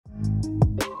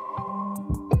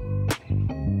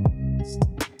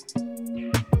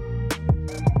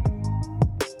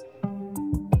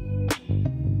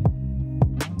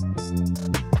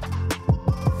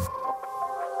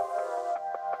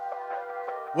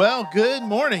Well, good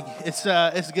morning. It's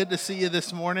good to see you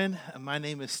this morning. My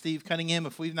name is Steve Cunningham.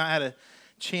 If we've not had a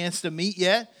chance to meet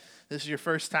yet, this is your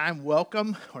first time,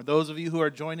 welcome. Or those of you who are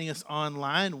joining us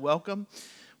online, welcome.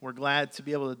 We're glad to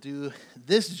be able to do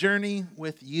this journey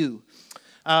with you.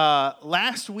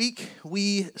 Last week,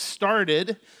 we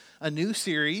started a new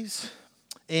series,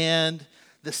 and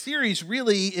the series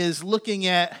really is looking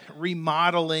at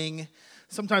remodeling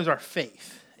sometimes our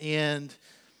faith. And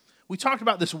we talked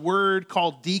about this word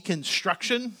called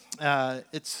deconstruction.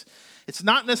 It's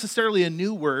not necessarily a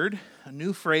new word, a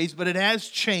new phrase, but it has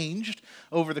changed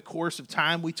over the course of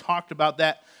time. We talked about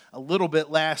that a little bit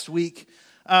last week.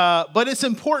 But it's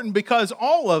important because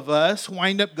all of us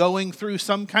wind up going through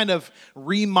some kind of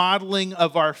remodeling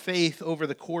of our faith over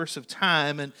the course of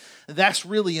time. And that's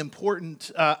really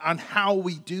important on how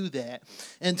we do that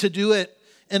and to do it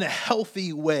in a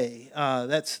healthy way.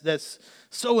 That's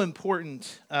so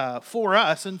important for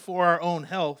us and for our own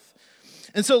health.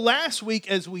 And so last week,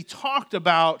 as we talked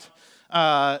about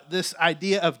this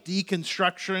idea of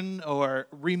deconstruction or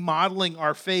remodeling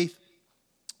our faith,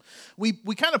 we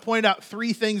kind of pointed out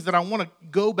three things that I want to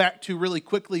go back to really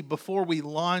quickly before we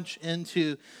launch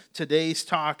into today's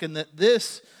talk, and that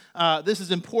this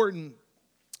is important,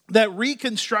 that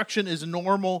reconstruction is a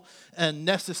normal and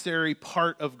necessary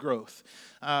part of growth.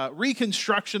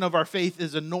 Reconstruction of our faith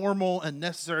is a normal and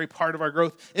necessary part of our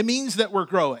growth. It means that we're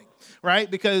growing,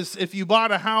 right? Because if you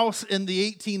bought a house in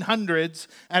the 1800s,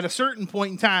 at a certain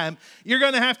point in time, you're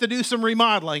going to have to do some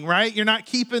remodeling, right? You're not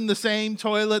keeping the same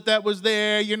toilet that was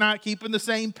there. You're not keeping the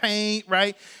same paint,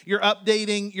 right? You're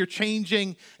updating, you're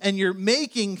changing, and you're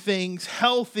making things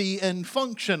healthy and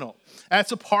functional.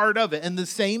 That's a part of it. And the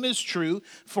same is true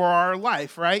for our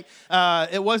life, right?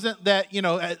 It wasn't that,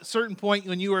 at a certain point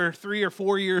when you were 3 or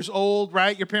 4 years old,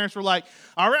 right? Your parents were like,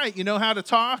 all right, you know how to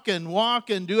talk and walk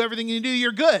and do everything you do.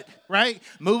 You're good, right?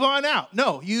 Move on out.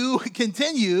 No, you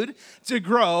continued to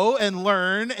grow and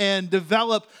learn and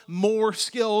develop more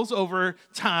skills over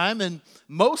time. And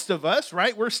most of us,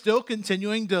 right, we're still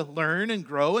continuing to learn and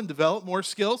grow and develop more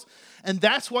skills. And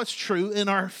that's what's true in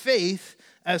our faith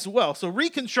as well. So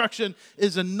reconstruction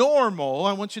is I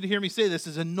want you to hear me say this,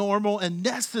 is a normal and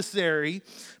necessary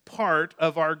part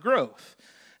of our growth.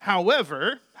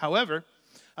 However,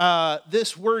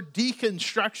 this word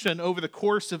deconstruction over the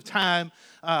course of time,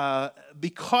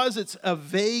 because it's a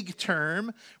vague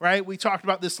term, right? We talked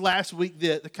about this last week,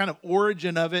 the kind of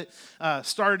origin of it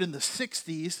started in the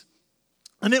 60s.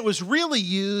 And it was really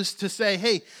used to say,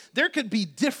 hey, there could be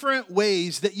different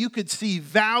ways that you could see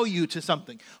value to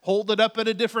something. Hold it up at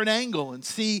a different angle and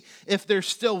see if there's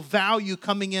still value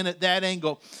coming in at that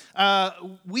angle.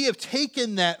 We have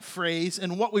taken that phrase,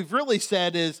 and what we've really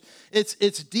said is it's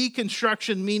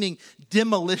deconstruction, meaning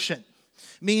demolition.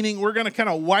 Meaning we're going to kind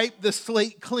of wipe the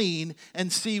slate clean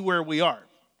and see where we are.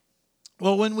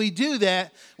 Well, when we do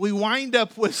that, we wind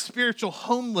up with spiritual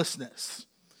homelessness.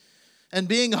 And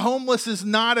being homeless is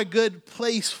not a good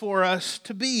place for us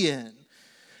to be in.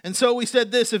 And so we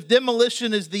said this, if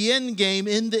demolition is the end game,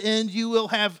 in the end you will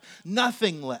have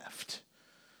nothing left.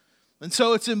 And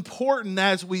so it's important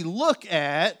as we look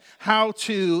at how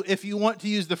to, if you want to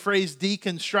use the phrase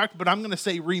deconstruct, but I'm going to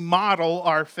say remodel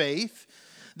our faith,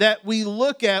 that we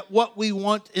look at what we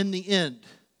want in the end.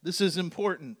 This is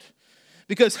important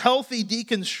because healthy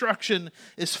deconstruction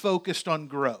is focused on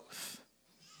growth.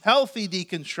 Healthy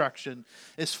deconstruction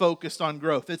is focused on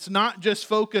growth. It's not just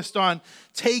focused on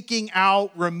taking out,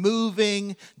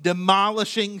 removing,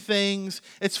 demolishing things.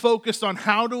 It's focused on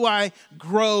how do I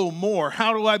grow more?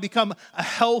 How do I become a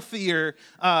healthier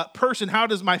person? How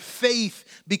does my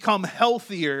faith become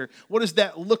healthier? What does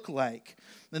that look like?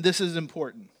 And this is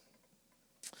important.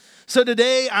 So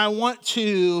today I want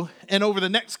to, and over the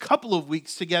next couple of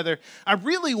weeks together, I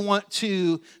really want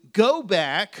to go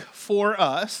back for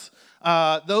us,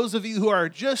 those of you who are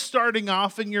just starting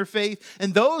off in your faith,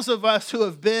 and those of us who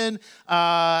have been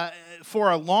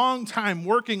for a long time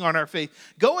working on our faith,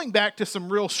 going back to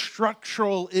some real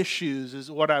structural issues is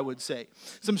what I would say.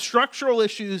 Some structural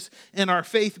issues in our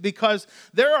faith, because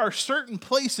there are certain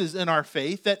places in our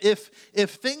faith that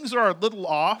if things are a little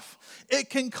off,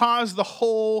 it can cause the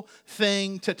whole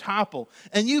thing to topple.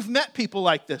 And you've met people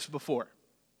like this before.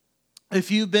 If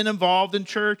you've been involved in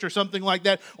church or something like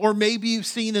that, or maybe you've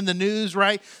seen in the news,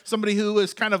 right, somebody who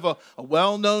is kind of a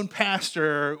well-known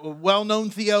pastor, a well-known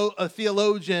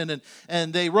theologian,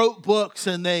 and they wrote books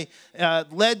and they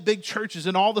led big churches,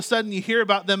 and all of a sudden you hear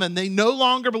about them and they no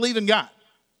longer believe in God.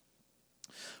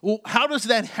 Well, how does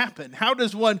that happen? How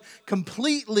does one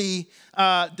completely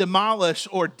demolish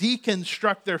or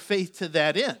deconstruct their faith to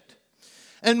that end?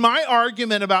 And my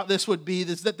argument about this would be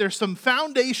is that there's some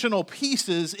foundational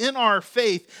pieces in our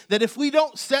faith that if we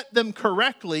don't set them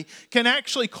correctly can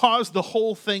actually cause the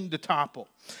whole thing to topple.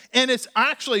 And it's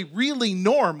actually really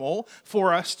normal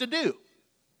for us to do.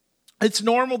 It's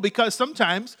normal because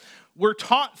sometimes we're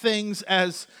taught things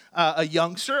as a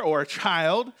youngster or a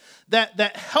child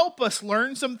that help us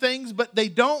learn some things, but they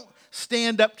don't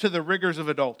stand up to the rigors of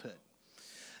adulthood.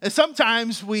 And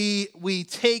sometimes we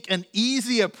take an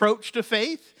easy approach to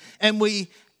faith and we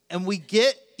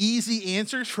get easy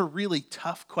answers for really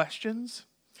tough questions.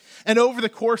 And over the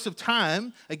course of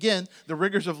time, again, the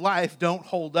rigors of life don't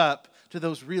hold up to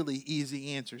those really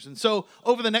easy answers. And so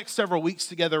over the next several weeks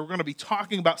together, we're going to be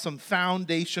talking about some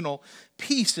foundational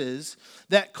pieces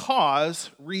that cause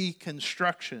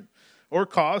reconstruction or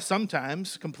cause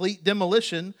sometimes complete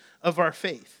demolition of our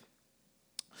faith.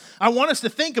 I want us to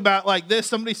think about like this.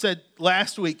 Somebody said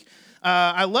last week,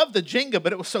 I love the Jenga,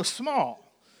 but it was so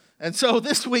small. And so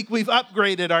this week we've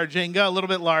upgraded our Jenga a little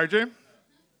bit larger.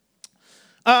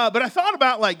 But I thought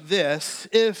about like this.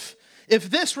 If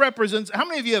this represents, how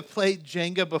many of you have played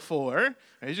Jenga before?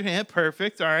 Raise your hand.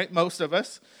 Perfect. All right, most of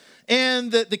us.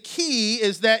 And the key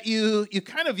is that you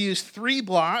kind of use 3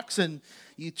 blocks and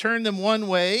you turn them one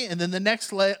way, and then the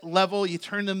next level you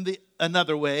turn them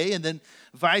another way, and then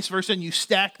vice versa, and you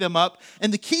stack them up.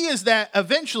 And the key is that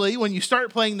eventually when you start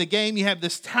playing the game, you have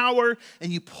this tower,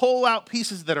 and you pull out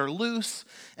pieces that are loose,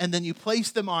 and then you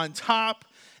place them on top,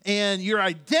 and you're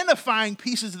identifying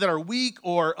pieces that are weak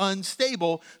or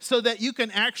unstable so that you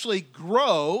can actually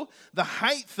grow the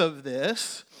height of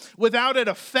this without it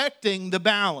affecting the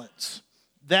balance.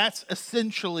 That's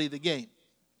essentially the game.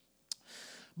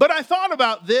 But I thought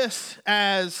about this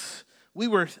as we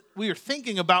were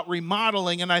thinking about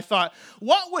remodeling, and I thought,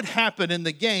 what would happen in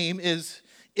the game is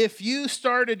if you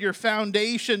started your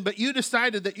foundation, but you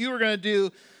decided that you were going to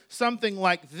do something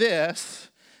like this,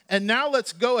 and now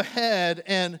let's go ahead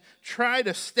and try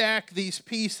to stack these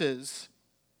pieces,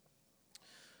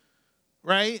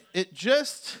 right? It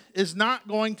just is not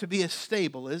going to be as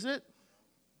stable, is it?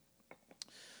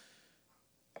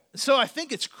 So I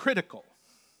think it's critical.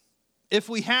 If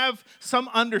we have some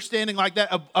understanding like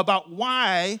that about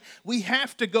why we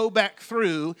have to go back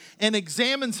through and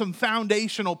examine some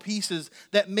foundational pieces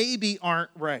that maybe aren't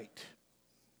right.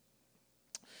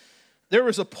 There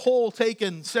was a poll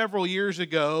taken several years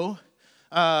ago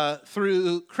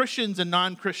through Christians and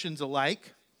non-Christians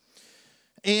alike.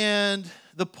 And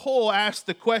the poll asked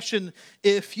the question,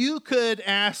 if you could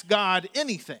ask God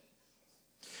anything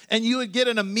and you would get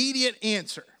an immediate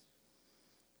answer,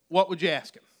 what would you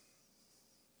ask him?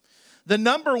 The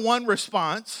number one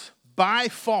response, by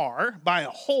far, by a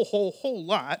whole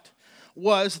lot,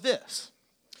 was this.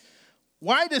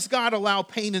 Why does God allow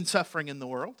pain and suffering in the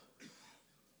world?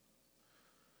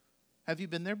 Have you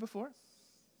been there before?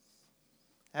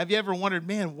 Have you ever wondered,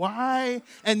 man, why?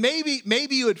 And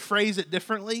maybe you would phrase it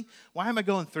differently. Why am I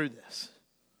going through this?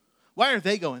 Why are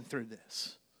they going through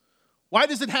this? Why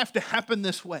does it have to happen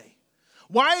this way?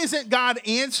 Why isn't God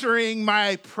answering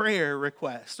my prayer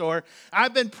request? Or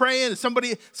I've been praying,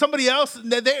 somebody else,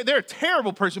 they're a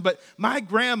terrible person, but my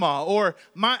grandma or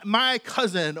my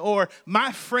cousin or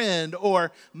my friend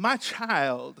or my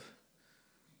child,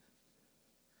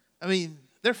 I mean,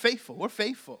 they're faithful. We're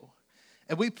faithful.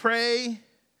 And we pray.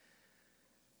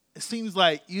 It seems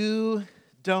like you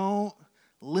don't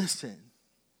listen.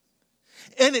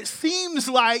 And it seems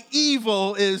like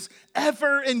evil is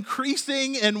ever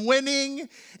increasing and winning,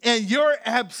 and you're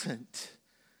absent.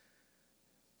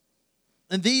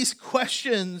 And these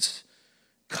questions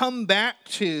come back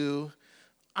to,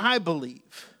 I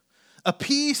believe, a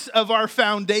piece of our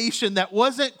foundation that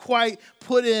wasn't quite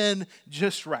put in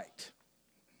just right.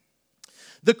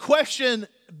 The question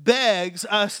begs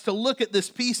us to look at this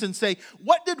piece and say,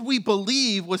 what did we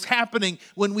believe was happening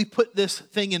when we put this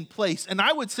thing in place? And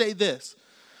I would say this,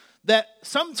 that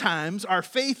sometimes our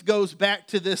faith goes back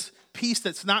to this piece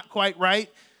that's not quite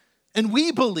right, and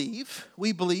we believe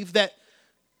that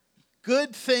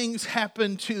good things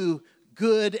happen to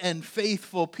good and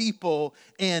faithful people,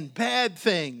 and bad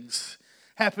things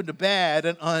happen to bad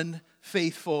and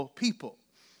unfaithful people.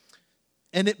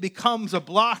 And it becomes a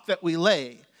block that we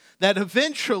lay that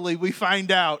eventually we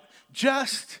find out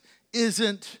just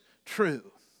isn't true.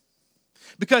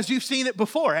 Because you've seen it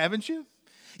before, haven't you?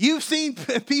 You've seen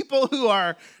people who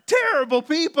are terrible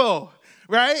people,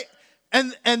 right?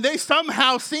 And they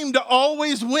somehow seem to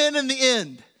always win in the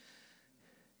end.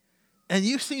 And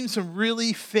you've seen some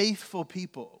really faithful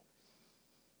people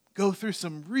go through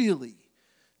some really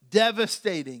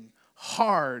devastating,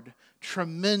 hard,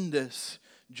 tremendous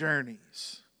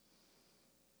journeys.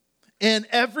 And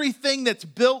everything that's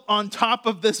built on top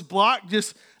of this block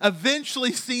just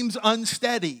eventually seems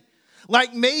unsteady.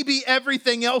 Like maybe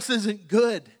everything else isn't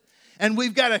good. And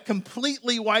we've got to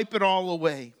completely wipe it all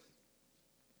away.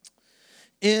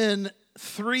 In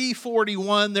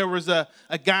 341, there was a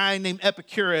guy named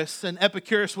Epicurus, and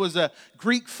Epicurus was a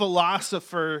Greek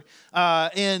philosopher,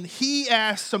 and he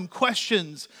asked some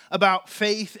questions about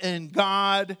faith and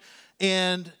God,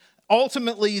 and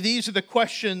ultimately, these are the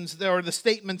questions or the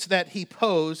statements that he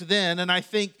posed then, and I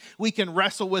think we can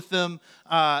wrestle with them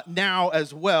now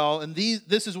as well, and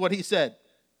this is what he said.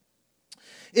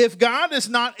 If God is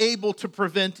not able to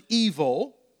prevent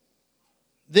evil,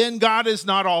 then God is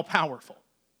not all-powerful.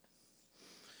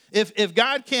 If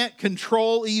God can't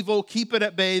control evil, keep it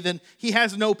at bay, then he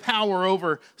has no power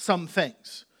over some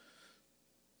things.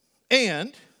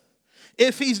 And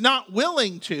if he's not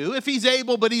willing to, if he's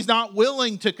able but he's not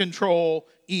willing to control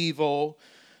evil,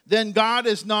 then God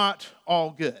is not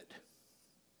all good.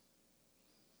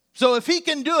 So if he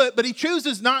can do it but he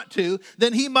chooses not to,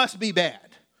 then he must be bad.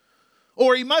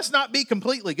 Or he must not be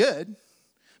completely good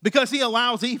because he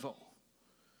allows evil.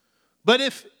 But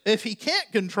if he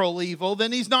can't control evil,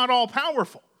 then he's not all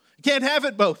powerful. You can't have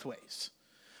it both ways.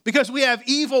 Because we have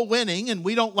evil winning, and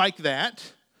we don't like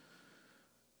that.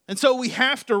 And so we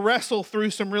have to wrestle through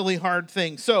some really hard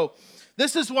things. So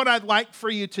this is what I'd like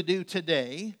for you to do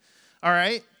today, all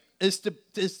right, is to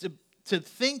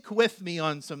think with me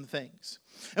on some things.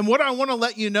 And what I want to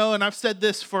let you know, and I've said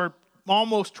this for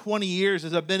almost 20 years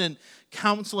as I've been in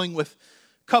counseling with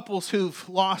couples who've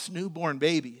lost newborn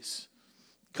babies.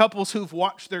 Couples who've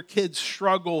watched their kids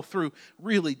struggle through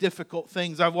really difficult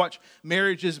things. I've watched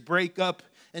marriages break up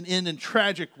and end in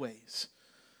tragic ways.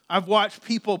 I've watched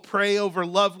people pray over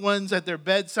loved ones at their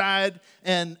bedside,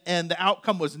 and the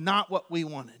outcome was not what we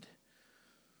wanted.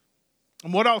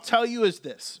 And what I'll tell you is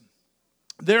this.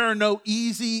 There are no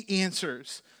easy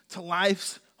answers to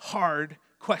life's hard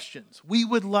questions. We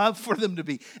would love for them to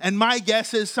be. And my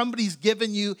guess is somebody's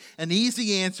given you an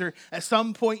easy answer at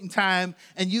some point in time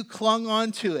and you clung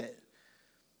on to it.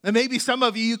 And maybe some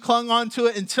of you clung on to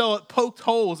it until it poked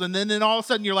holes. And then all of a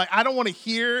sudden you're like, I don't want to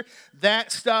hear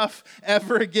that stuff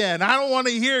ever again. I don't want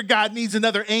to hear God needs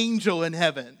another angel in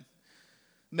heaven.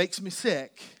 Makes me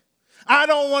sick. I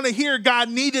don't want to hear God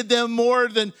needed them more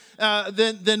than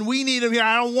we need them here.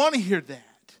 I don't want to hear that.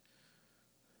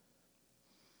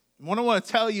 What I want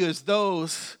to tell you is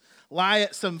those lie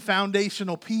at some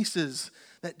foundational pieces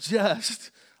that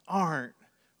just aren't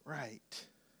right.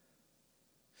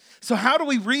 So how do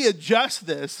we readjust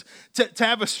this to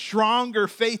have a stronger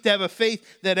faith, to have a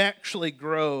faith that actually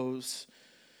grows?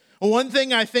 Well, one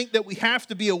thing I think that we have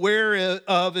to be aware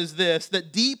of is this,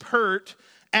 that deep hurt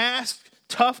asks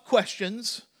tough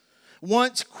questions,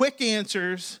 wants quick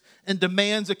answers, and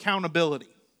demands accountability.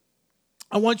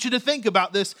 I want you to think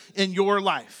about this in your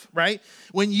life, right?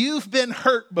 When you've been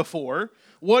hurt before,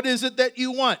 what is it that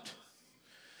you want?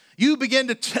 You begin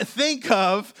to think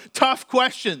of tough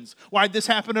questions. Why'd this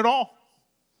happen at all?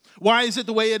 Why is it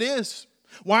the way it is?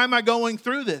 Why am I going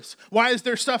through this? Why is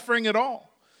there suffering at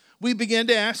all? We begin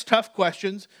to ask tough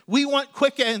questions. We want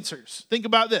quick answers. Think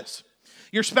about this.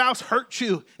 Your spouse hurt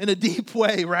you in a deep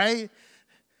way, right?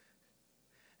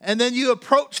 And then you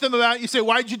approach them about it. You say,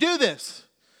 why'd you do this?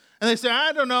 And they say,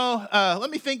 I don't know.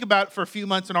 Let me think about it for a few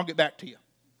months and I'll get back to you.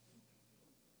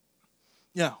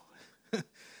 No,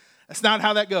 that's not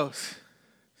how that goes.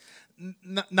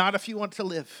 Not if you want to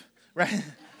live, right?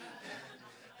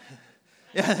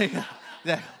 Yeah, there you go.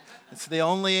 Yeah. It's the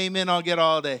only amen I'll get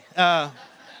all day.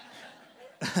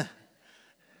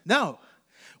 No,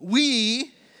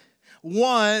 we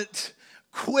want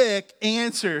quick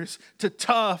answers to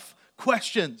tough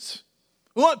questions.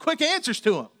 We want quick answers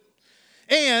to them.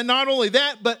 And not only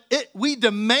that, but we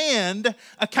demand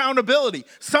accountability.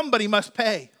 Somebody must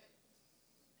pay.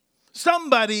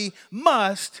 Somebody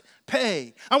must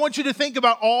pay. I want you to think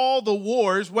about all the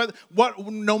wars,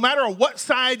 no matter on what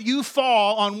side you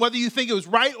fall on, whether you think it was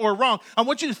right or wrong. I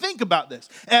want you to think about this.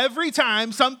 Every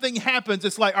time something happens,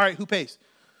 it's like, all right, who pays?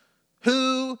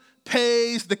 Who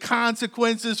pays the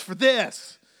consequences for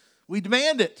this? We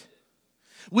demand it.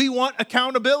 We want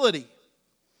accountability.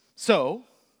 So,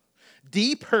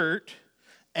 deep hurt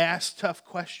asks tough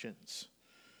questions,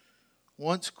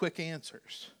 wants quick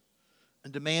answers,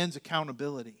 and demands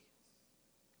accountability.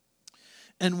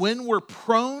 And when we're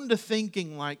prone to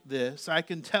thinking like this, I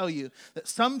can tell you that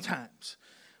sometimes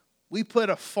we put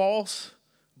a false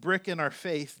brick in our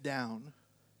faith down,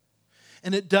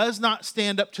 and it does not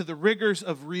stand up to the rigors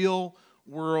of real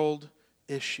world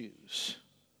issues.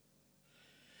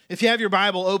 If you have your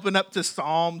Bible, open up to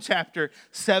Psalm chapter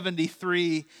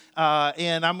 73,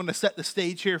 and I'm going to set the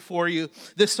stage here for you.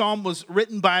 This psalm was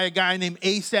written by a guy named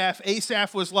Asaph.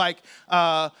 Asaph was like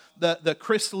the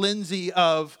Chris Lindsay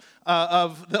of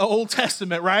the Old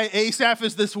Testament, right? Asaph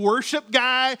is this worship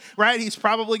guy, right? He's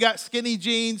probably got skinny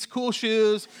jeans, cool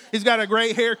shoes. He's got a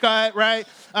great haircut, right?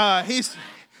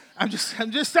 I'm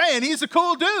just saying, he's a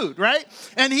cool dude, right?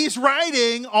 And he's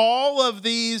writing all of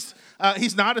these.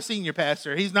 He's not a senior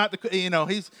pastor. He's not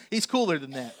he's cooler than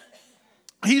that.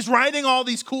 He's writing all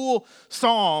these cool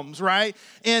psalms, right?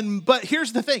 But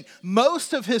here's the thing.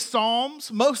 Most of his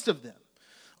psalms, most of them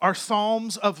are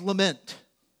psalms of lament.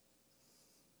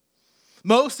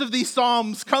 Most of these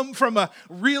psalms come from a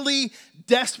really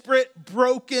desperate,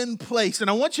 broken place.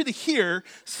 And I want you to hear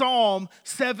Psalm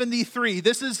 73.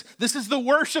 This is the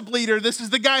worship leader. This is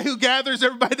the guy who gathers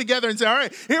everybody together and says, all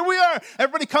right, here we are.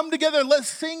 Everybody come together. Let's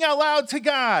sing out loud to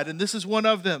God. And this is one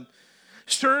of them.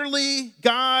 Surely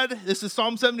God, this is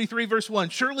Psalm 73, verse 1.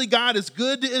 Surely God is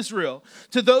good to Israel,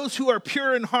 to those who are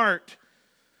pure in heart.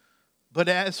 But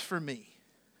as for me,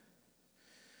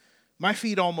 my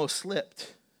feet almost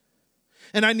slipped,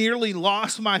 and I nearly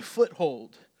lost my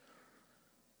foothold.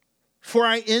 For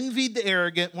I envied the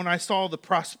arrogant when I saw the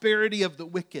prosperity of the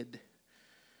wicked.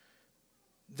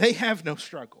 They have no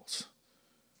struggles,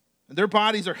 and their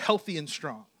bodies are healthy and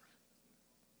strong.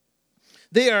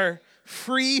 They are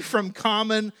free from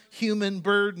common human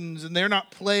burdens, and they're not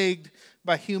plagued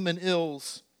by human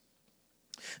ills.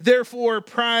 Therefore,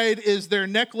 pride is their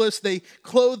necklace. They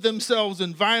clothe themselves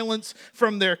in violence.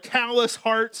 From their callous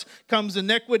hearts comes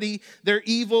iniquity. Their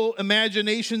evil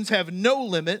imaginations have no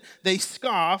limit. They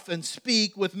scoff and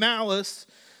speak with malice.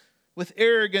 With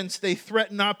arrogance, they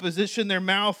threaten opposition. Their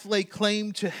mouth lay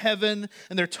claim to heaven,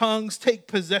 and their tongues take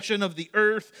possession of the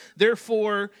earth.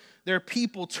 Therefore, their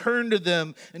people turn to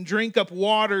them and drink up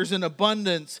waters in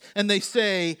abundance. And they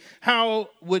say, how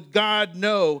would God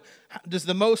know? Does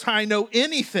the Most High know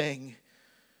anything?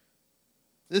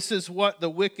 This is what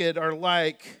the wicked are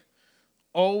like,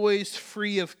 always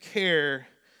free of care.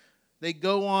 They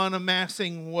go on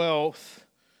amassing wealth.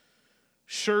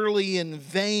 Surely in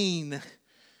vain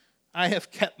I have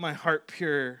kept my heart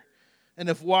pure and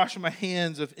have washed my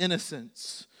hands of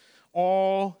innocence.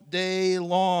 All day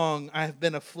long I have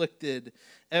been afflicted.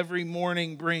 Every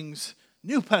morning brings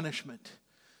new punishment.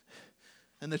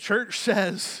 And the church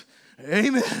says,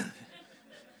 amen.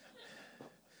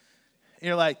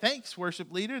 You're like, thanks,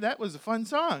 worship leader. That was a fun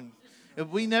song. If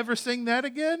we never sing that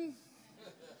again?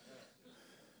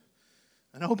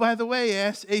 And oh, by the way,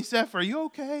 ask Asaph, are you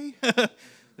okay?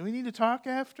 Do we need to talk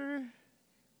after?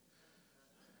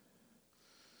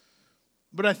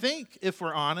 But I think if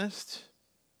we're honest,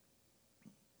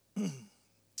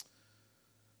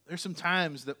 there's some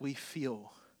times that we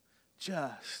feel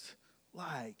just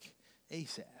like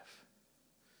Asaph.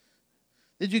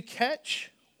 Did you catch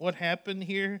what happened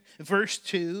here? Verse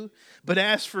 2, but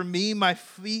as for me, my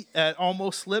feet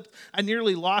almost slipped. I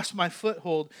nearly lost my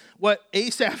foothold. What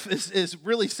Asaph is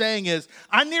really saying is,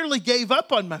 I nearly gave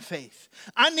up on my faith.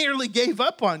 I nearly gave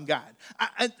up on God.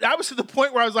 I was to the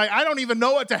point where I was like, I don't even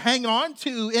know what to hang on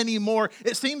to anymore.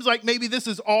 It seems like maybe this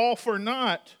is all for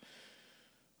naught.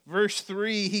 Verse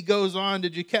 3, he goes on,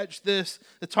 did you catch this?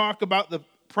 To talk about the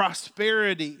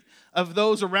prosperity of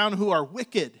those around who are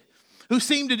wicked, who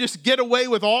seem to just get away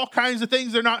with all kinds of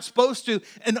things they're not supposed to,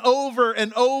 and over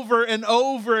and over and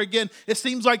over again, it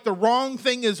seems like the wrong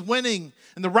thing is winning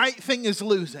and the right thing is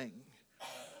losing.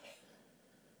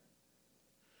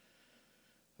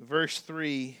 Verse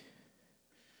 13,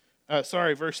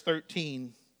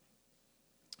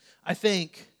 I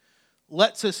think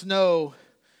lets us know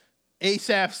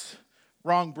Asaph's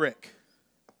wrong brick.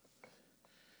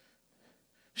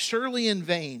 Surely in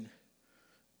vain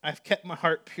I've kept my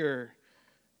heart pure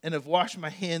and have washed my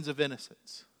hands of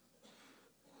innocence.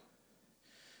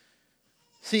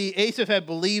 See, Asaph had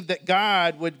believed that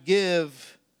God would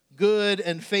give good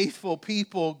and faithful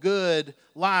people good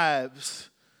lives.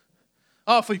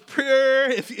 Oh, if we're pure,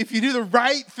 if you do the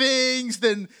right things,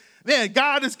 then, man,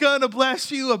 God is going to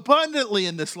bless you abundantly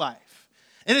in this life.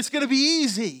 And it's going to be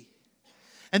easy.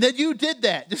 And then you did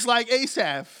that, just like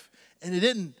Asaph, and it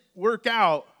didn't work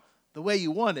out the way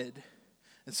you wanted.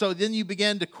 And so then you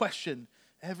began to question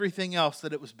everything else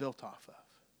that it was built off of.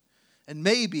 And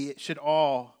maybe it should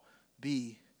all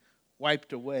be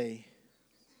wiped away.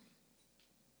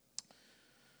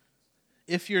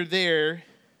 If you're there,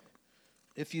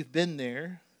 if you've been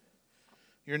there,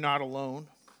 you're not alone.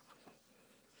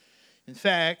 In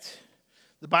fact,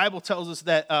 the Bible tells us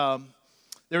that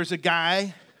there was a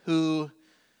guy who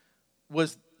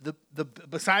was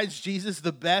besides Jesus,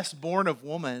 the best born of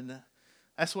woman.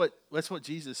 That's what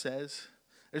Jesus says.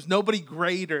 There's nobody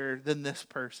greater than this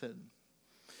person.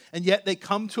 And yet they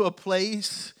come to a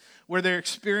place where they're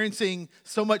experiencing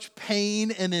so much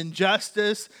pain and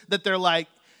injustice that they're like,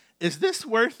 is this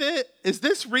worth it? Is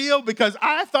this real? Because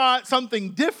I thought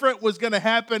something different was going to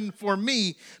happen for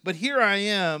me, but here I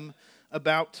am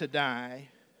about to die.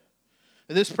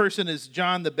 This person is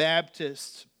John the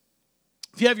Baptist.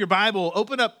 If you have your Bible,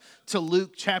 open up to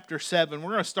Luke chapter 7.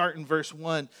 We're going to start in verse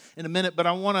 1 in a minute, but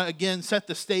I want to, again, set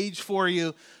the stage for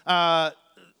you.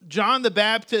 John the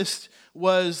Baptist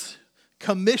was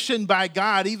commissioned by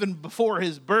God even before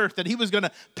his birth, that he was going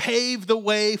to pave the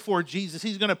way for Jesus.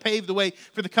 He's going to pave the way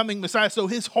for the coming Messiah. So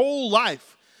his whole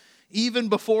life, even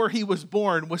before he was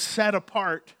born, was set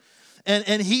apart.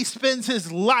 And he spends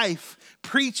his life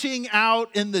preaching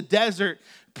out in the desert,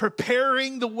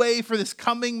 preparing the way for this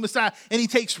coming Messiah. And he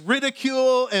takes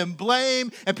ridicule and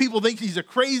blame, and people think he's a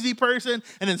crazy person.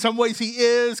 And in some ways he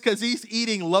is, because he's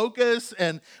eating locusts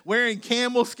and wearing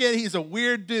camel skin. He's a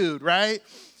weird dude, right?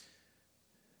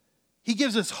 He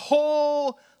gives his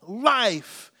whole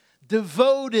life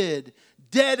devoted,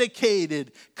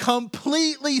 dedicated,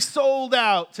 completely sold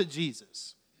out to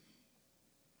Jesus.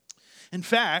 In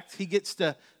fact, he gets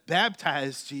to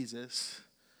baptize Jesus.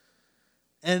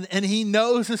 And he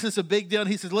knows this is a big deal. And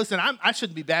he says, listen, I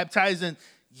shouldn't be baptizing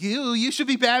you. You should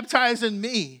be baptizing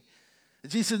me.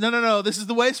 And Jesus says, no, this is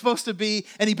the way it's supposed to be.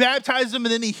 And he baptizes him,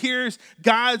 and then he hears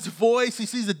God's voice. He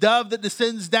sees a dove that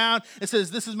descends down and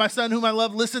says, this is my son whom I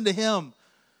love. Listen to him.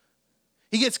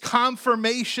 He gets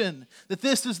confirmation that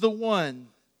this is the one.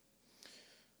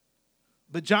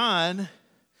 But John,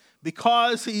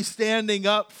 because he's standing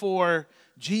up for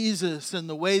Jesus and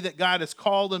the way that God has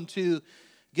called him to,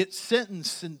 get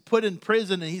sentenced and put in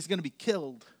prison, and he's going to be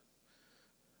killed.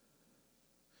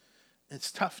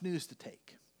 It's tough news to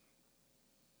take.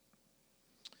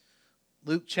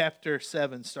 Luke chapter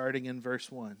 7, starting in verse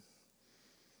 1.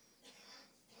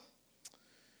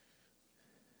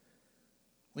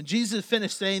 When Jesus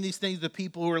finished saying these things to the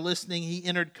people who were listening, he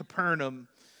entered Capernaum.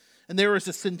 And there was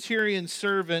a centurion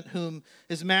servant whom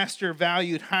his master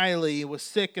valued highly. He was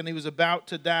sick and he was about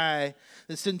to die.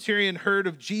 The centurion heard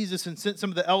of Jesus and sent some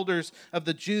of the elders of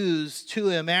the Jews to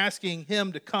him, asking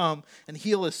him to come and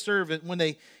heal his servant. When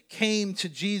they came to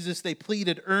Jesus, they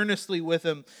pleaded earnestly with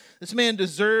him. This man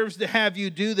deserves to have you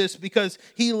do this because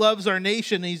he loves our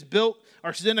nation and he's built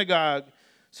our synagogue.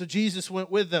 So Jesus went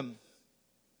with them.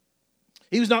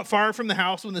 He was not far from the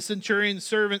house when the centurion's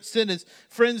servant sent his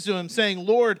friends to him, saying,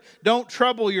 Lord, don't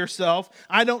trouble yourself.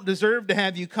 I don't deserve to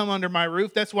have you come under my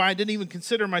roof. That's why I didn't even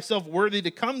consider myself worthy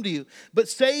to come to you. But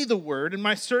say the word, and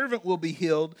my servant will be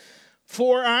healed.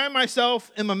 For I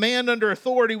myself am a man under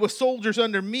authority with soldiers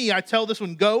under me. I tell this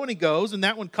one, go, and he goes, and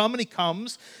that one, come, and he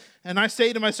comes. And I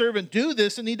say to my servant, do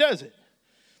this, and he does it.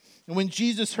 And when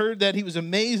Jesus heard that, he was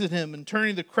amazed at him, and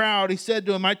turning to the crowd, he said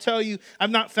to him, I tell you, I've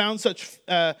not found such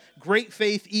great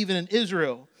faith even in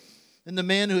Israel. And the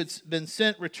man who had been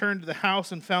sent returned to the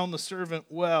house and found the servant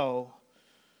well.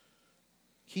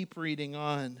 Keep reading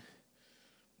on.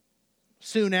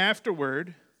 Soon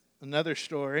afterward, another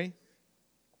story,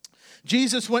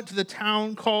 Jesus went to the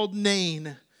town called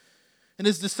Nain, and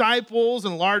his disciples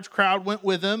and a large crowd went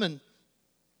with him. And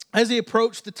as he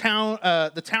approached the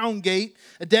town gate,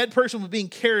 a dead person was being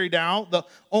carried out, the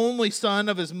only son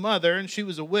of his mother, and she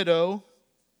was a widow.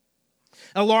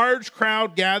 A large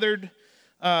crowd gathered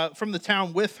from the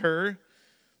town with her.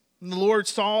 When the Lord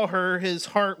saw her, his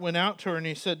heart went out to her, and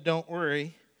he said, don't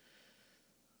worry.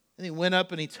 And he went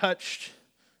up and he touched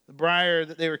the briar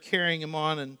that they were carrying him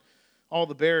on, and all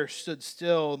the bearers stood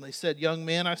still. And they said, young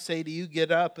man, I say to you,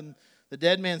 get up. And the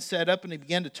dead man sat up and he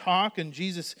began to talk, and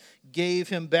Jesus gave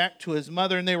him back to his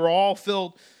mother. And they were all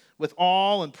filled with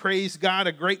awe and praised God.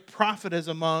 A great prophet has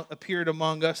appeared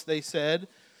among us, they said.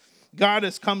 God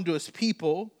has come to his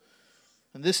people.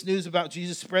 And this news about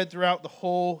Jesus spread throughout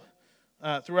all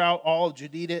of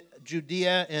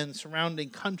Judea and surrounding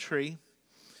country.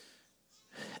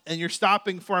 And you're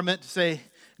stopping for a minute to say,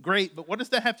 great, but what does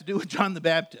that have to do with John the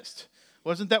Baptist?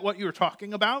 Wasn't that what you were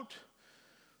talking about?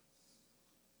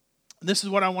 And this is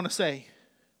what I want to say.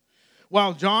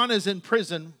 While John is in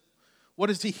prison, what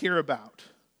does he hear about?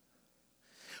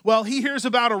 Well, he hears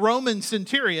about a Roman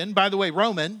centurion, by the way,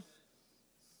 Roman,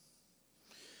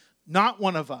 not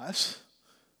one of us.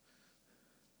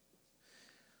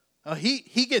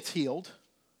 He gets healed.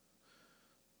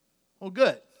 Well,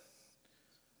 good.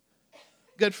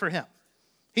 Good for him.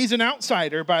 He's an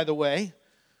outsider, by the way.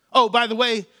 Oh, by the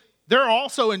way, they're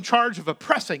also in charge of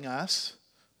oppressing us.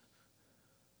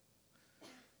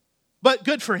 But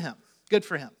good for him. Good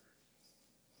for him.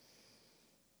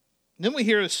 And then we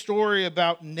hear a story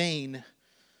about Nain.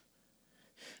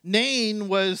 Nain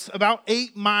was about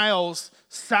 8 miles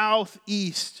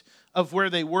southeast of where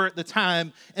they were at the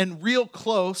time and real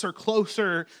close or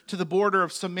closer to the border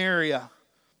of Samaria.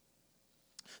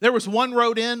 There was one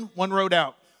road in, one road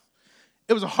out.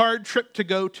 It was a hard trip to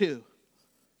go to.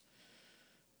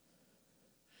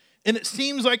 And it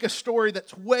seems like a story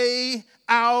that's way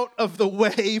out of the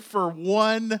way for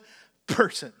one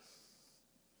person.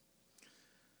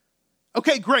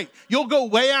 Okay, great. You'll go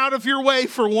way out of your way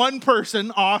for one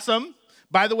person. Awesome.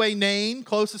 By the way, Nain,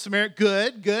 close to Samaria.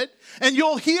 Good, good. And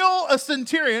you'll heal a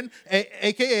centurion,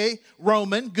 a.k.a.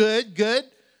 Roman. Good, good.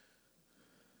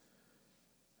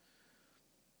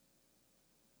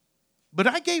 But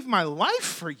I gave my life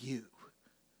for you.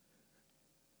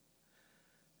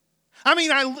 I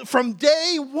mean, from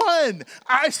day one,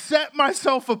 I set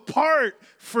myself apart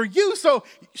for you. So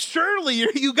surely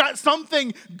you got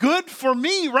something good for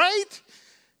me, right?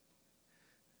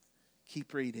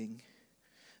 Keep reading.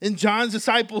 And John's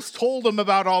disciples told him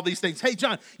about all these things. Hey,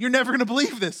 John, you're never going to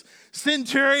believe this.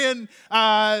 Centurion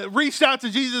reached out to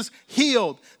Jesus,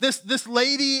 healed. This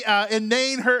lady in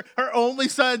Nain, her only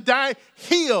son died,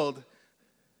 healed.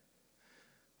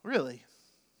 Really?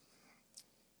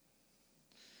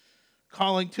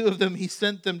 Calling 2 of them, he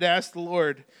sent them to ask the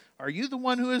Lord, are you the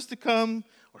one who is to come,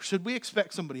 or should we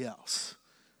expect somebody else?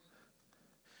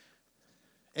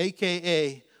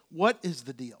 AKA, what is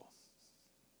the deal?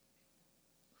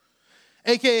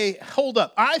 AKA, hold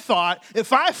up. I thought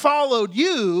if I followed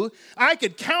you, I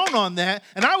could count on that,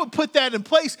 and I would put that in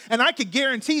place, and I could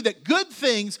guarantee that good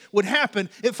things would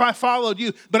happen if I followed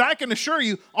you. But I can assure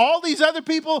you, all these other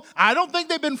people, I don't think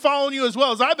they've been following you as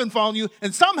well as I've been following you,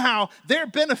 and somehow they're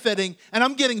benefiting, and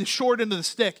I'm getting the short end of the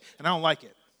stick, and I don't like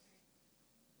it.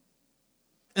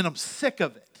 And I'm sick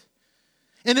of it.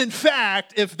 And in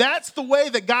fact, if that's the way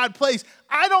that God plays,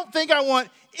 I don't think I want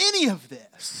any of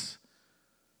this.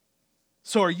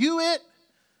 So are you it?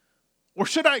 Or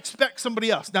should I expect somebody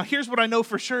else? Now here's what I know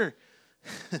for sure.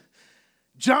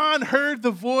 John heard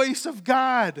the voice of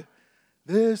God.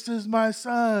 This is my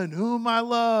son, whom I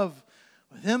love.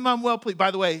 With him I'm well pleased.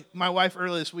 By the way, my wife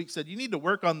earlier this week said, you need to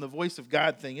work on the voice of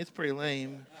God thing. It's pretty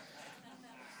lame.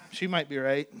 She might be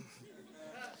right.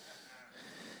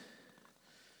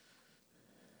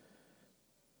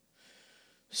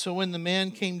 So when the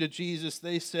man came to Jesus,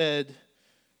 they said,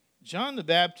 John the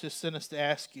Baptist sent us to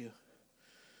ask you,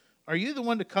 are you the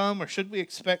one to come, or should we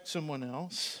expect someone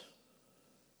else?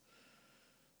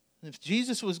 If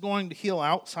Jesus was going to heal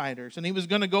outsiders and he was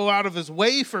going to go out of his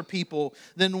way for people,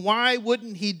 then why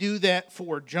wouldn't he do that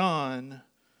for John?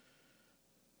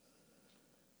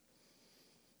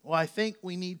 Well, I think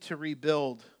we need to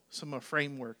rebuild some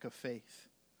framework of faith.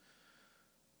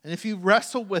 And if you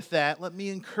wrestle with that, let me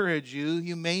encourage you,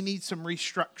 you may need some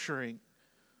restructuring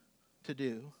to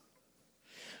do.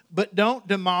 But don't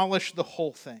demolish the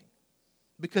whole thing.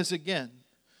 Because again,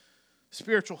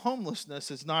 spiritual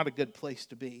homelessness is not a good place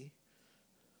to be.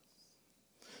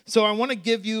 So I want to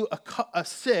give you a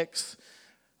 6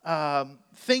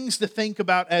 things to think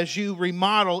about as you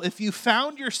remodel. If you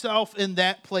found yourself in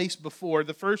that place before,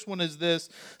 the first one is this: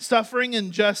 suffering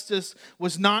and justice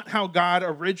was not how God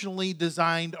originally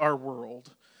designed our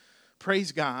world.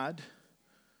 Praise God.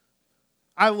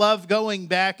 I love going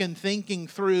back and thinking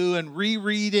through and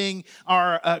rereading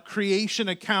our creation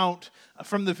account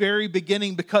from the very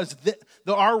beginning, because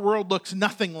our world looks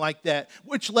nothing like that,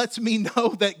 which lets me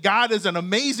know that God is an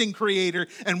amazing creator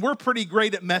and we're pretty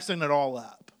great at messing it all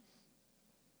up.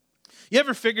 You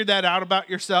ever figured that out about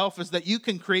yourself, is that you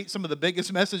can create some of the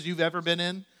biggest messes you've ever been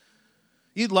in?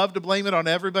 You'd love to blame it on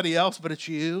everybody else, but it's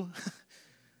you.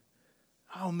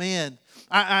 Oh, man.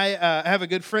 I have a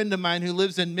good friend of mine who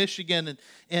lives in Michigan,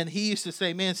 and he used to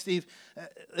say, man, Steve,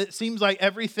 it seems like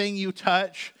everything you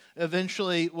touch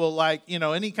eventually will, like,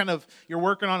 any kind of, you're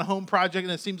working on a home project,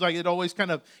 and it seems like it always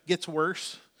kind of gets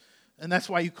worse. And that's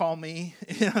why you call me.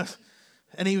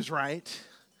 And he was right.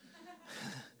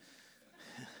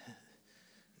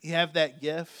 You have that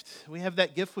gift. We have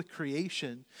that gift with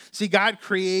creation. See, God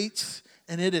creates,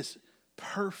 and it is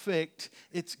perfect.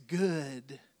 It's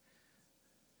good.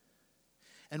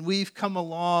 And we've come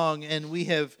along and we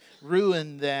have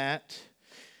ruined that.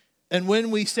 And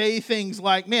when we say things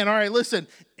like, man, all right, listen,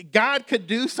 God could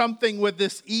do something with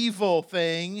this evil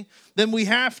thing, then we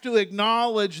have to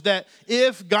acknowledge that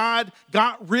if God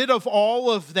got rid of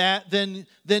all of that, then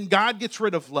God gets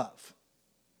rid of love.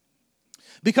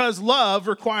 Because love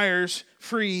requires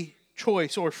free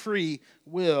choice or free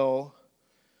will.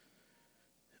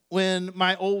 when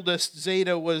my oldest,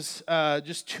 Zeta, was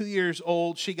just 2 years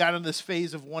old, she got in this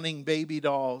phase of wanting baby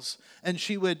dolls. And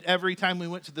she would, every time we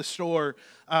went to the store,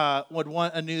 would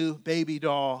want a new baby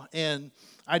doll. And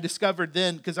I discovered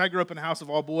then, because I grew up in a house of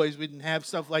all boys, we didn't have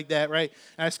stuff like that, right?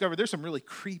 And I discovered there's some really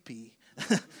creepy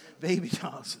baby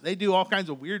dolls. They do all kinds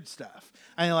of weird stuff.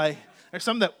 There's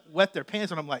some that wet their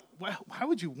pants, and I'm like, wow, why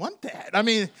would you want that? I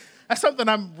mean, that's something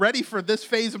I'm ready for this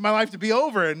phase of my life to be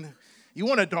over, and you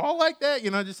want a doll like that?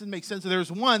 It just didn't make sense. So there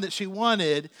was one that she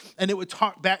wanted, and it would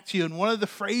talk back to you. And one of the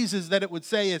phrases that it would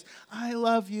say is, I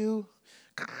love you,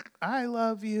 I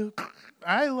love you,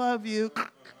 I love you,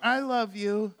 I love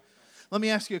you. Let me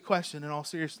ask you a question in all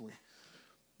seriousness.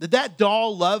 Did that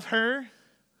doll love her?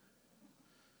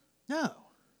 No.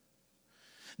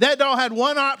 That doll had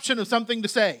one option of something to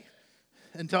say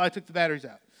until I took the batteries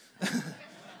out.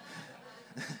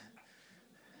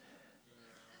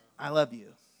 I love you.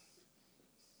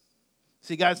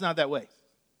 See, God's not that way.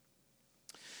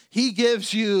 He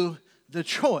gives you the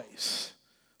choice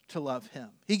to love him.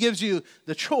 He gives you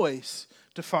the choice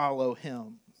to follow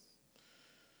him.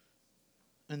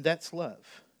 And that's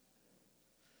love.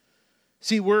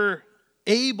 See, we're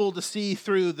able to see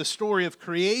through the story of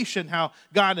creation how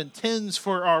God intends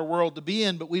for our world to be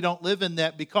in, but we don't live in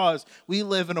that because we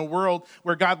live in a world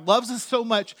where God loves us so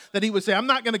much that he would say, I'm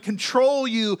not going to control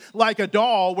you like a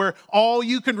doll where all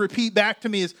you can repeat back to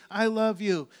me is, I love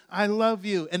you, I love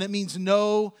you. And it means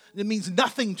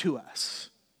nothing to us.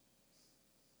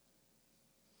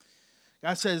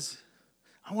 God says,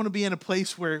 I want to be in a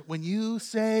place where when you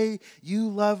say you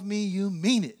love me, you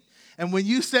mean it. And when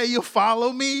you say you'll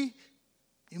follow me,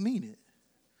 you mean it.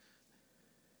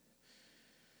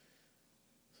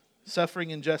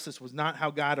 Suffering and injustice was not how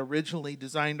God originally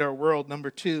designed our world. Number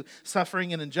 2,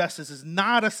 suffering and injustice is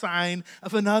not a sign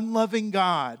of an unloving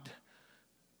God.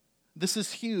 This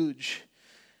is huge.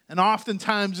 And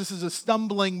oftentimes this is a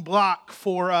stumbling block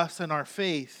for us in our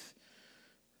faith.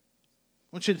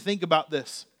 I want you to think about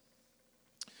this.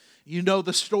 You know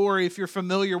the story, if you're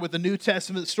familiar with the New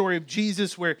Testament story of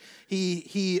Jesus, where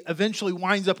he eventually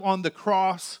winds up on the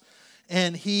cross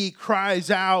and he cries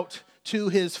out to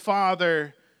his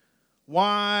Father,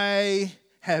 why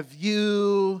have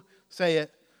you, say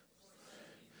it,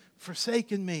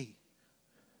 forsaken me?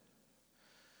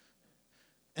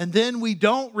 And then we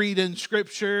don't read in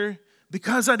Scripture,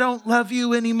 because I don't love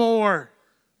you anymore.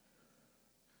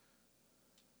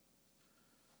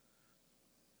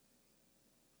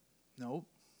 Nope.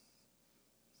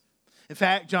 In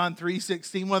fact, John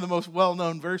 3:16, one of the most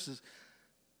well-known verses,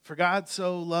 for God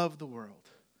so loved the world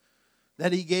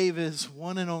that he gave his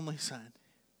one and only Son.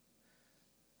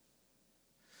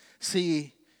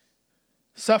 See,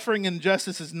 suffering and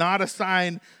injustice is not a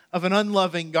sign of an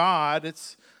unloving God.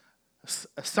 It's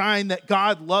a sign that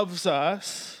God loves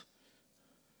us.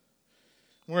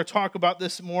 We're going to talk about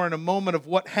this more in a moment of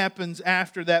what happens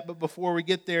after that. But before we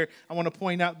get there, I want to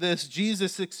point out this.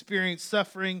 Jesus experienced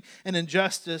suffering and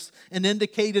injustice and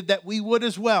indicated that we would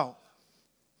as well.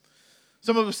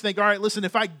 Some of us think, all right, listen,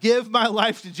 if I give my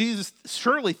life to Jesus,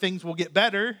 surely things will get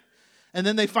better. And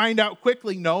then they find out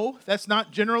quickly, no, that's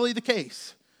not generally the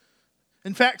case.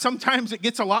 In fact, sometimes it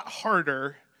gets a lot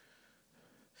harder.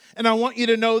 And I want you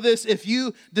to know this, if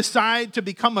you decide to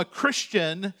become a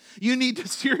Christian, you need to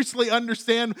seriously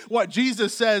understand what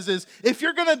Jesus says is, if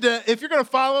you're going to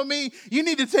follow me, you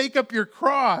need to take up your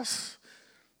cross.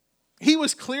 He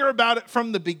was clear about it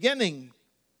from the beginning.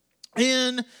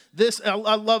 In this, I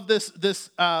love this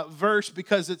verse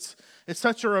because it's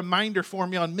such a reminder for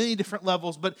me on many different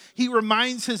levels, but he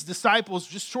reminds his disciples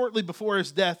just shortly before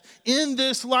his death, in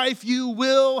this life you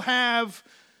will have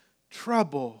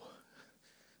trouble.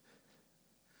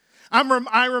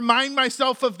 I remind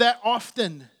myself of that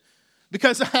often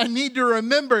because I need to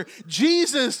remember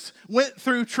Jesus went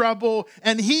through trouble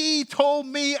and he told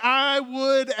me I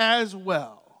would as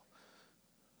well.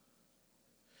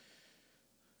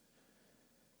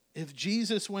 If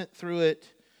Jesus went through it,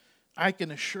 I can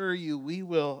assure you we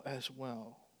will as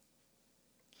well.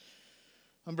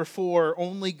 Number 4,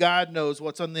 only God knows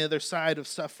what's on the other side of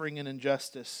suffering and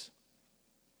injustice.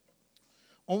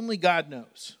 Only God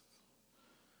knows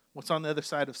what's on the other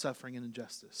side of suffering and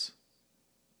injustice.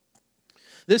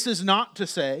 This is not to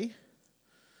say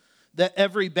that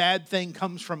every bad thing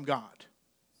comes from God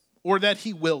or that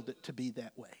he willed it to be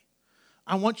that way.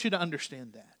 I want you to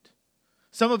understand that.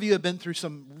 Some of you have been through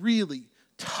some really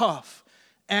tough,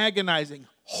 agonizing,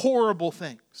 horrible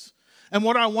things. And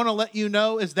what I want to let you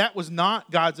know is that was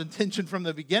not God's intention from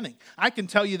the beginning. I can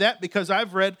tell you that because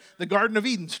I've read the Garden of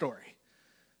Eden story.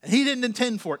 And he didn't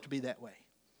intend for it to be that way.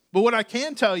 But what I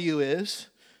can tell you is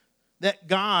that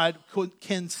God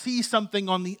can see something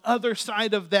on the other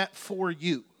side of that for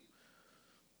you.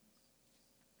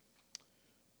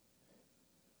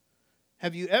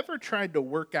 Have you ever tried to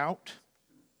work out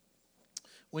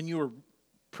when you were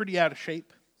pretty out of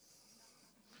shape?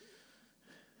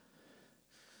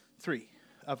 3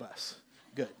 of us.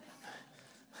 Good.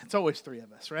 It's always 3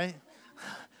 of us, right?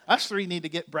 Us 3 need to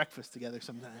get breakfast together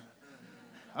sometime.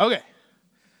 Okay.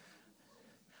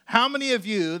 How many of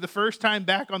you, the first time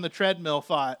back on the treadmill,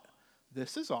 thought,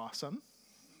 this is awesome.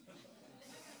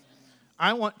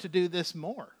 I want to do this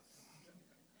more.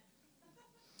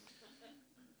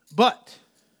 But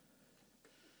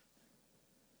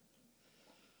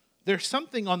there's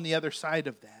something on the other side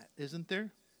of that, isn't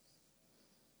there?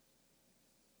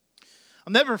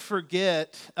 I'll never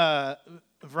forget,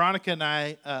 Veronica and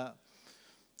I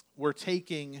were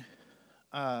taking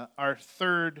our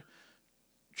third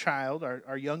child,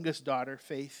 our youngest daughter,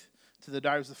 Faith, to the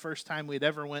doctor. It was the first time we'd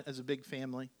ever went as a big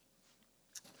family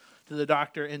to the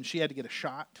doctor, and she had to get a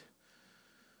shot.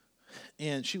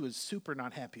 And she was super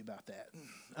not happy about that.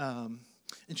 And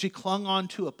she clung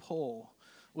onto a pole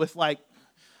with like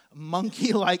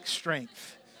monkey-like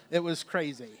strength. It was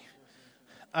crazy.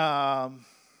 And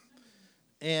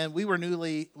we were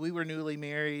newly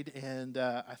married, and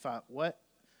I thought, what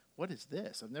is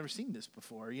this? I've never seen this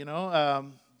before, you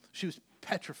know. She was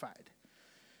petrified.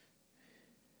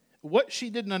 What she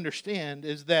didn't understand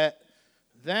is that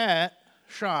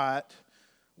shot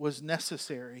was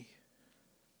necessary.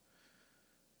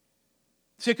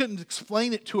 See, I couldn't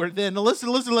explain it to her then. Now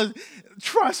listen.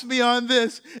 Trust me on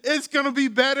this. It's going to be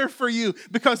better for you,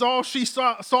 because all she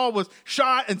saw was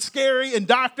shot and scary and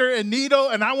doctor and needle,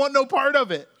 and I want no part of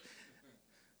it.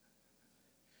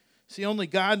 See, only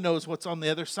God knows what's on the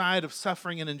other side of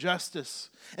suffering and injustice.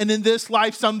 And in this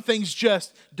life, some things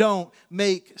just don't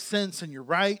make sense, and you're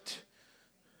right.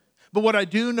 But what I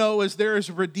do know is there is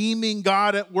a redeeming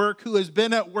God at work who has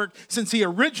been at work since he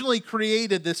originally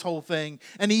created this whole thing.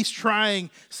 And he's trying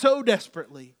so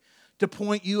desperately to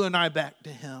point you and I back to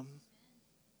him.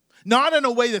 Not in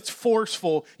a way that's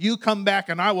forceful, you come back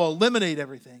and I will eliminate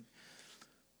everything.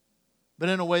 But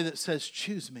in a way that says,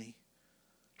 choose me,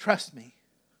 trust me,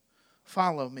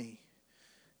 follow me,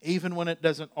 even when it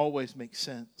doesn't always make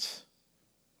sense.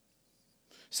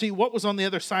 See, what was on the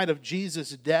other side of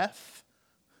Jesus' death?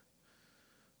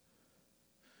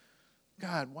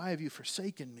 God, why have you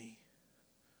forsaken me?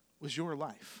 Was your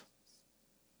life.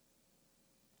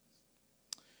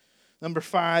 Number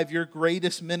 5, your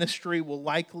greatest ministry will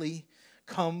likely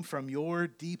come from your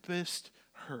deepest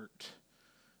hurt.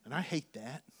 And I hate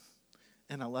that,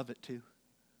 and I love it too.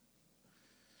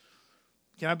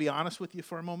 Can I be honest with you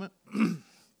for a moment?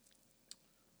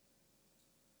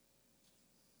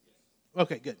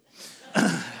 Okay, good.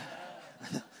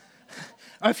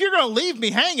 If you're going to leave me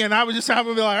hanging, I'm going to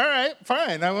be like, all right,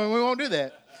 fine. We won't do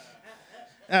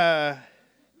that.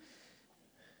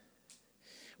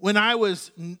 When I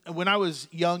was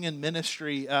young in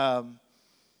ministry,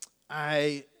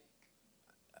 I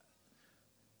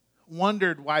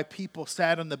wondered why people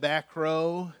sat in the back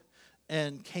row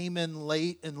and came in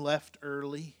late and left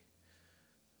early.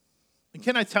 And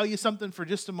can I tell you something for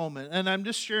just a moment? And I'm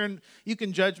just sharing. You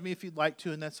can judge me if you'd like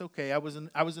to, and that's okay. I was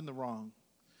in the wrong.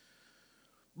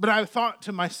 But I thought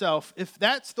to myself, if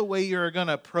that's the way you're going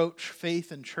to approach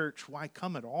faith in church, why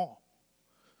come at all?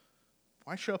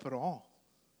 Why show up at all?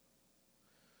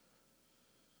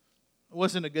 It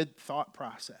wasn't a good thought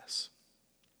process.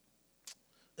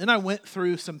 Then I went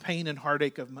through some pain and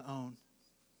heartache of my own.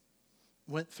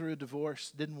 Went through a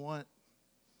divorce, didn't want.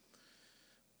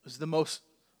 It was the most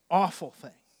awful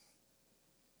thing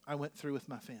I went through with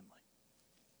my family.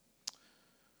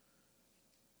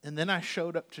 And then I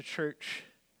showed up to church,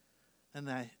 and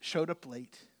I showed up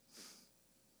late,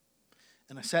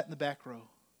 and I sat in the back row,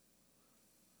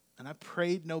 and I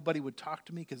prayed nobody would talk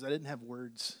to me because I didn't have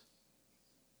words.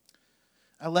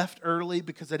 I left early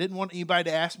because I didn't want anybody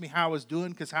to ask me how I was doing,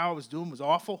 because how I was doing was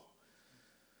awful.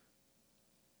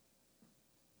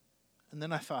 And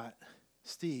then I thought,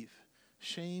 Steve,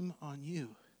 shame on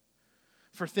you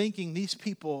for thinking these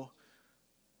people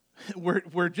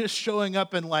were just showing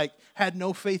up and had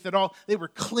no faith at all. They were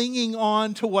clinging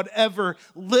on to whatever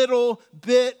little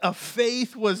bit of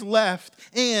faith was left.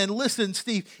 And listen,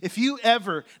 Steve, if you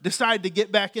ever decide to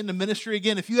get back into ministry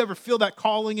again, if you ever feel that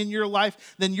calling in your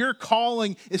life, then your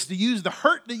calling is to use the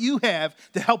hurt that you have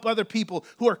to help other people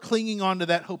who are clinging on to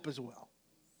that hope as well.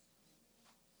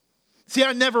 See,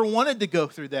 I never wanted to go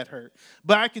through that hurt.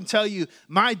 But I can tell you,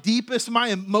 my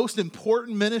most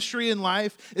important ministry in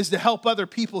life is to help other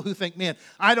people who think, man,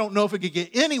 I don't know if it could get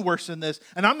any worse than this,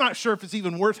 and I'm not sure if it's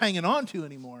even worth hanging on to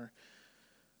anymore.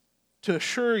 to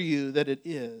assure you that it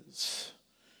is.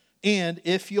 And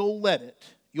if you'll let it,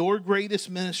 your greatest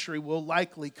ministry will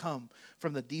likely come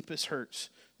from the deepest hurts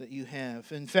that you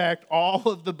have. In fact, all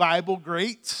of the Bible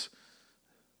greats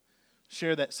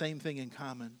share that same thing in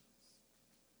common.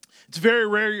 It's very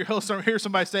rare you'll hear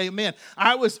somebody say, man,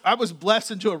 I was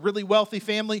blessed into a really wealthy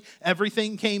family.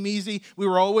 Everything came easy. We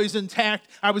were always intact.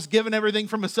 I was given everything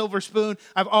from a silver spoon.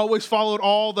 I've always followed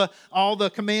all the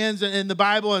commands in the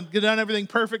Bible and done everything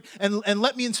perfect. And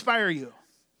let me inspire you.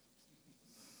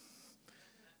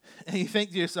 And you think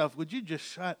to yourself, would you just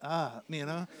shut up,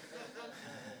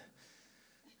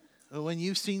 When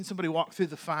you've seen somebody walk through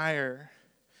the fire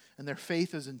and their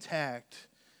faith is intact,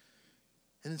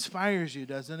 it inspires you,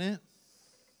 doesn't it?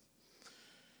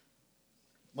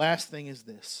 Last thing is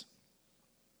this,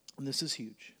 and this is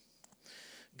huge.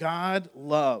 God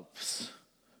loves,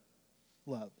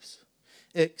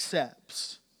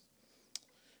 accepts,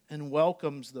 and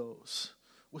welcomes those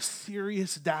with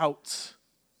serious doubts.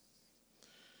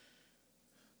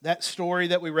 That story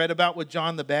that we read about with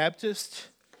John the Baptist,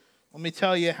 let me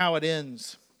tell you how it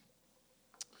ends.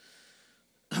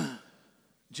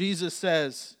 Jesus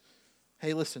says,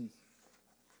 hey, listen,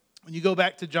 when you go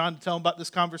back to John to tell him about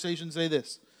this conversation, say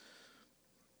this.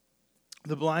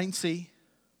 The blind see,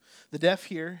 the deaf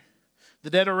hear,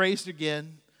 the dead are raised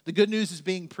again, the good news is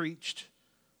being preached.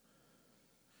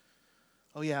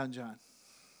 Oh yeah, and John.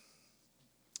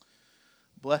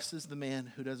 Blessed is the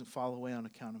man who doesn't fall away on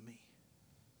account of me.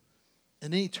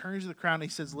 And then he turns to the crowd and he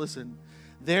says, listen,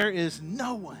 there is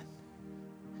no one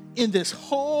in this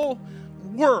whole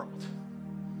world,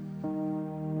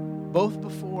 both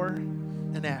before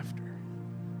and after,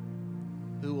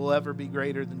 who will ever be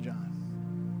greater than John.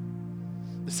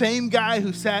 The same guy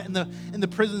who sat in the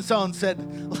prison cell and said,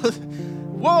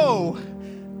 whoa,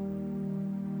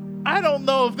 I don't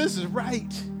know if this is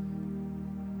right.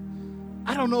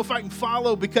 I don't know if I can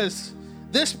follow because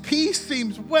this piece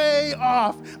seems way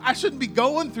off. I shouldn't be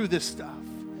going through this stuff.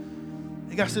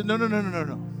 And God said, no.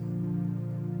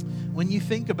 When you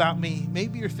think about me,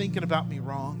 maybe you're thinking about me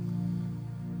wrong.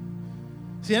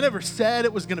 See, I never said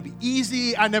it was going to be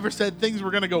easy. I never said things were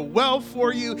going to go well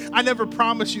for you. I never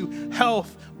promised you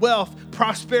health, wealth,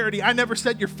 prosperity. I never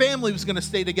said your family was going to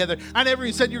stay together. I never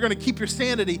even said you're going to keep your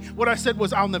sanity. What I said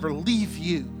was, I'll never leave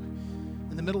you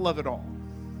in the middle of it all.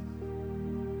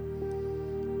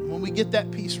 And when we get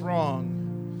that piece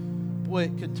wrong, boy,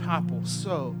 it can topple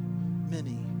so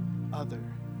many other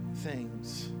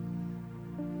things.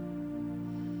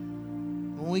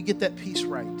 When we get that piece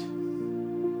right,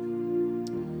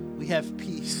 we have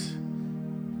peace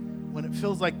when it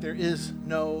feels like there is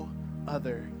no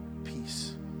other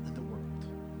peace in the world.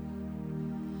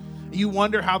 You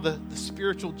wonder how the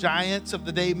spiritual giants of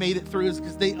the day made it through, is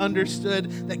because they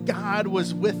understood that God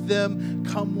was with them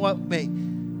come what may.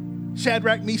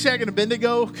 Shadrach, Meshach, and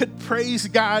Abednego could praise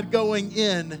God going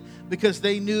in because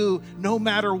they knew no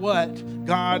matter what,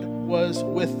 God was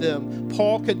with them.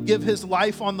 Paul could give his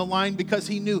life on the line because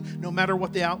he knew no matter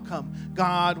what the outcome,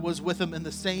 God was with him. And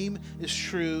the same is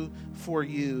true for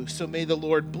you. So may the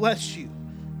Lord bless you.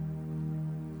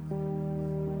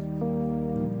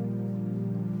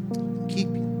 Keep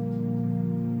you.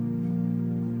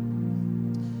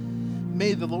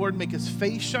 May the Lord make his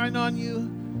face shine on you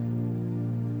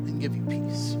and give you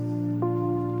peace.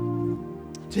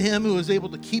 To him who is able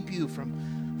to keep you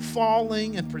from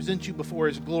falling and present you before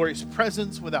his glorious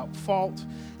presence without fault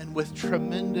and with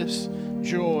tremendous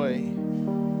joy.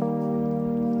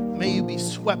 May you be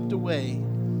swept away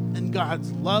in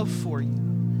God's love for you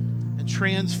and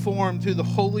transformed through the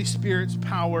Holy Spirit's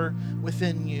power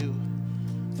within you.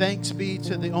 Thanks be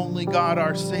to the only God,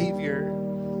 our Savior,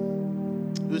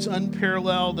 who is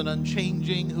unparalleled and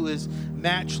unchanging, who is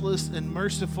matchless and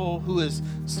merciful, who is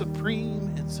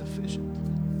supreme and sufficient,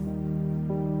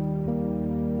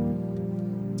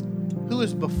 who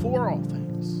is before all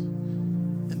things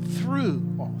and through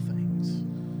all things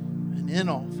and in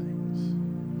all things,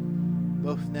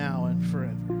 both now and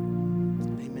forever.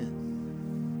 Amen.